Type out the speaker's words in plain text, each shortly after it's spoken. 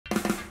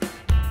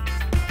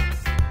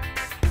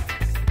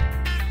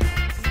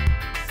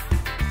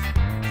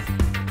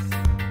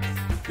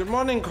Good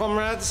morning,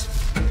 comrades.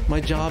 My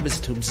job is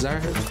to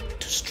observe,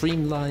 to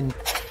streamline,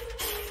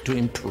 to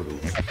improve.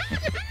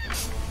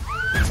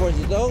 For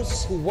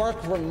those who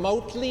work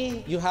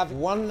remotely, you have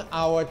 1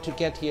 hour to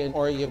get here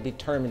or you'll be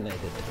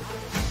terminated.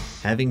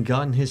 Having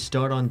gotten his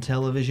start on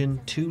television,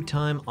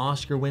 two-time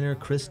Oscar winner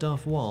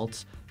Christoph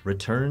Waltz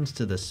returns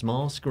to the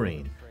small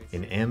screen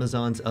in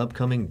Amazon's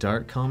upcoming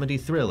dark comedy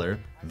thriller,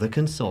 The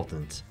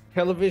Consultant.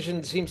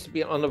 Television seems to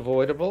be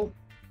unavoidable,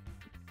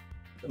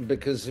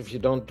 because if you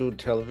don't do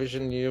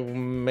television, you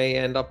may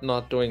end up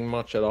not doing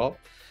much at all.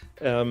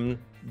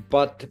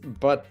 But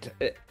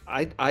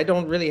I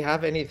don't really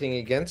have anything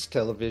against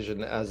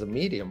television as a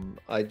medium.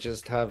 I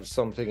just have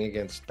something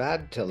against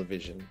bad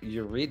television.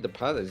 You read the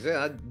pilots,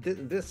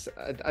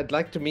 I'd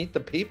like to meet the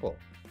people.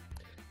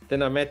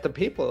 Then I met the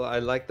people, I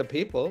like the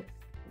people.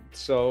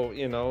 So,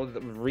 you know, the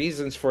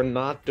reasons for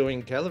not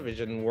doing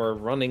television were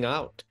running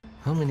out.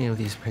 How many of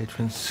these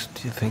patrons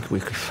do you think we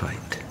could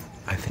fight?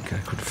 I think I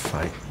could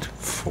fight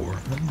 4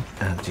 of them,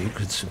 and you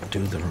could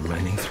subdue the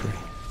remaining 3.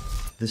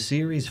 The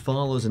series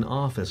follows an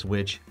office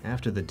which,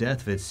 after the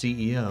death of its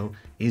CEO,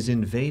 is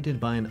invaded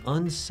by an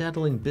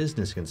unsettling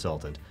business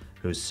consultant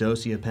whose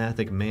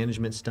sociopathic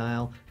management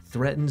style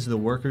threatens the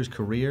workers'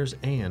 careers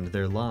and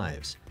their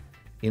lives.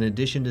 In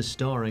addition to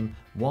starring,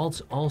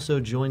 Waltz also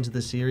joins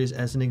the series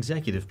as an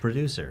executive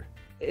producer.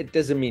 It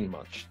doesn't mean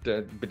much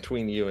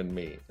between you and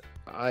me.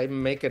 I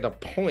make it a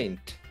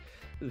point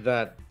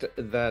that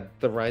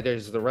the writer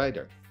is the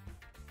writer,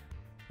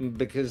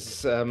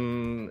 because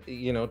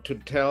you know, to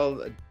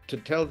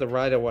tell the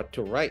writer what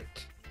to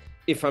write,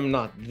 if I'm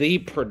not the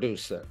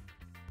producer,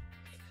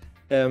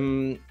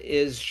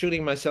 is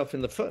shooting myself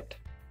in the foot,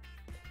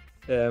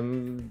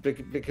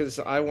 because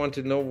I want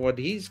to know what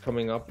he's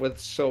coming up with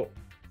so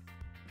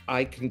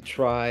I can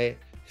try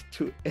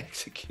to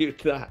execute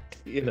that,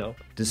 you know.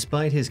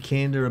 Despite his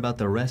candor about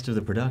the rest of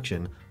the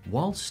production,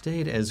 Waltz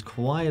stayed as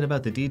quiet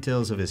about the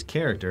details of his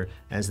character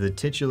as the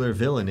titular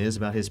villain is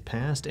about his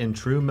past and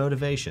true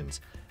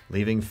motivations,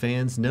 leaving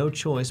fans no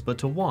choice but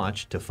to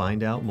watch to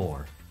find out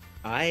more.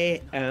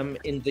 I am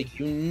in the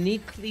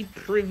uniquely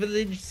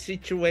privileged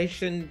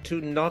situation to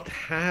not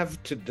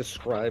have to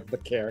describe the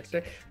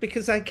character,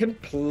 because I can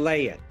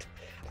play it.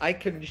 I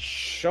can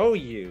show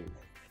you,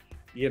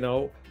 you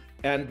know.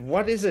 And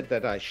what is it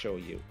that I show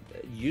you?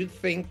 You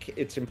think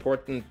it's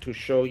important to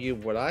show you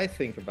what I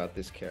think about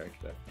this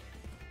character.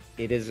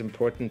 It is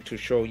important to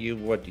show you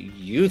what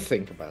you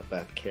think about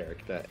that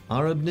character.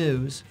 Arab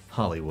News,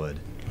 Hollywood.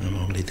 I'm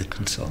only the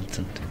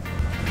consultant.